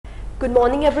Good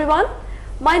morning everyone.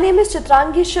 My name is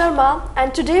Chitrangi Sharma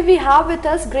and today we have with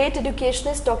us great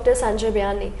educationist Dr. Sanjay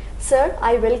Biyani. Sir,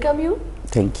 I welcome you.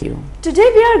 Thank you. Today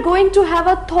we are going to have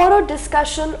a thorough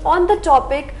discussion on the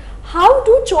topic how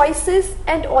do choices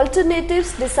and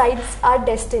alternatives decides our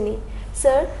destiny.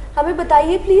 Sir, हमें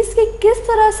बताइए please कि किस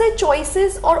तरह से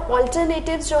choices और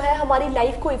alternatives जो है हमारी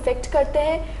लाइफ को इफेक्ट करते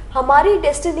हैं, हमारी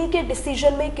डेस्टिनी के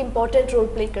डिसीजन में एक इम्पोर्टेंट रोल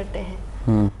प्ले करते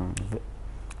हैं.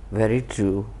 Very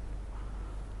true.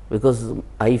 Because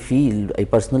I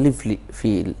personally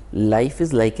feel life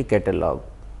is like a catalog.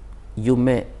 You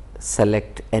may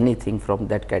select anything from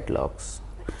that catalogs.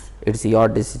 It's your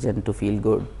decision to feel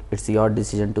good. It's your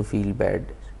decision to feel bad.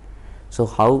 So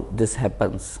how this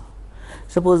happens?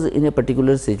 Suppose in a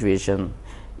particular situation,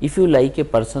 if you like a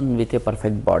person with a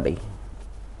perfect body,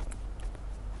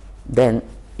 then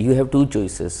you have two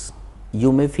choices.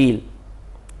 You may feel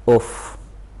off.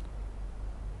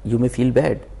 You may feel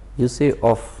bad. You say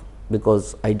off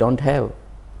because I don't have.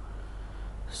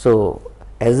 So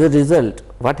as a result,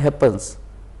 what happens?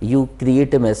 You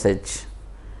create a message.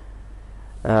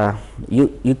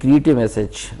 You create a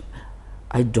message.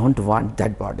 I don't want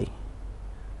that body.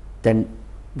 Then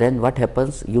what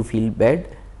happens? You feel bad,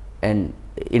 and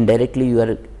indirectly you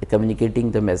are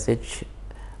communicating the message.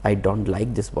 I don't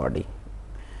like this body.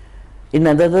 In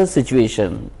another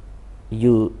situation,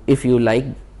 if you like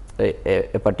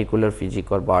a particular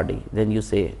physique or body, then you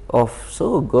say, oh,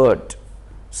 so good,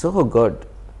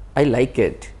 I like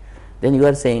it. Then you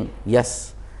are saying,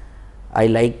 yes, I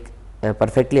like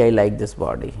perfectly, I like this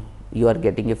body. You are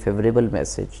getting a favorable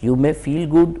message. You may feel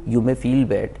good, you may feel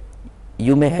bad,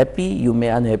 you may happy, you may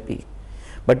unhappy,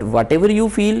 but whatever you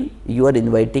feel, you are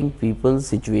inviting people,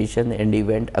 situation and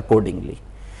event accordingly.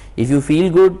 If you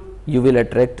feel good, you will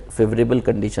attract favorable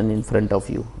condition in front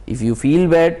of you. If you feel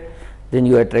bad, then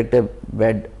you attract a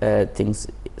bad things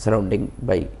surrounding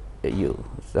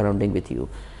with you.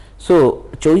 So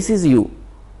choice is you.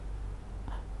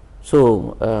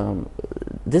 So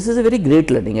this is a very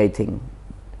great learning, I think.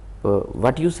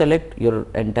 What you select, your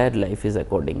entire life is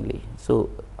accordingly. So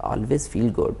always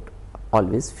feel good,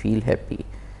 always feel happy,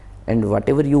 and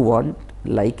whatever you want,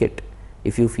 like it.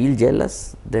 If you feel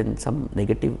jealous, then some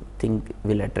negative thing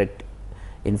will attract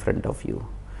in front of you.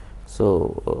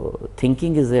 So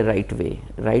thinking is a right way.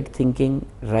 Right thinking,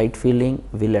 right feeling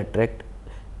will attract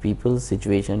people,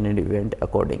 situation and event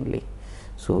accordingly.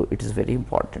 So it is very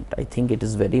important. I think it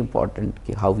is very important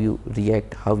how you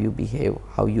react, how you behave,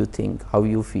 how you think, how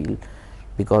you feel,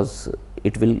 because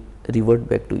it will revert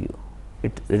back to you.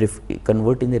 It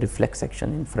convert in the reflex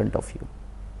action in front of you.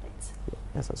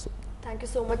 Yes, sir. Thank you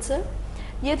so much sir.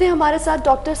 ये थे हमारे साथ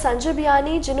doctor Sanjay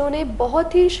Biyani, जिन्होंने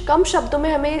बहुत ही कम शब्दों में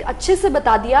हमें अच्छे से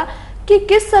बता दिया कि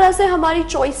किस तरह से हमारी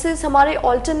चॉइसेस, हमारे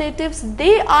alternatives,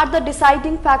 they are the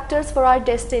deciding factors for our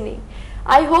destiny.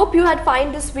 I hope you had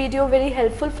find this video very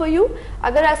helpful for you.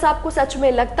 अगर ऐसा आपको सच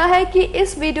में लगता है कि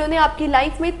इस वीडियो ने आपकी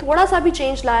लाइफ में थोड़ा सा भी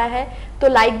चेंज लाया है, तो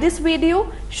like this video,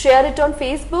 share it on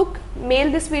Facebook,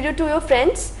 mail this video to your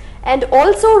friends, and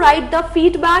also write the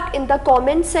feedback in the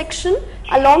comment section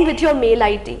along with your mail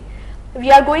ID.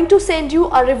 We are going to send you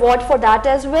a reward for that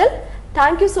as well.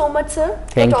 Thank you so much, sir,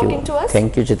 for talking to us.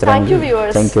 Thank you, Chitrangi. Thank you,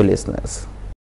 viewers. Thank you, listeners.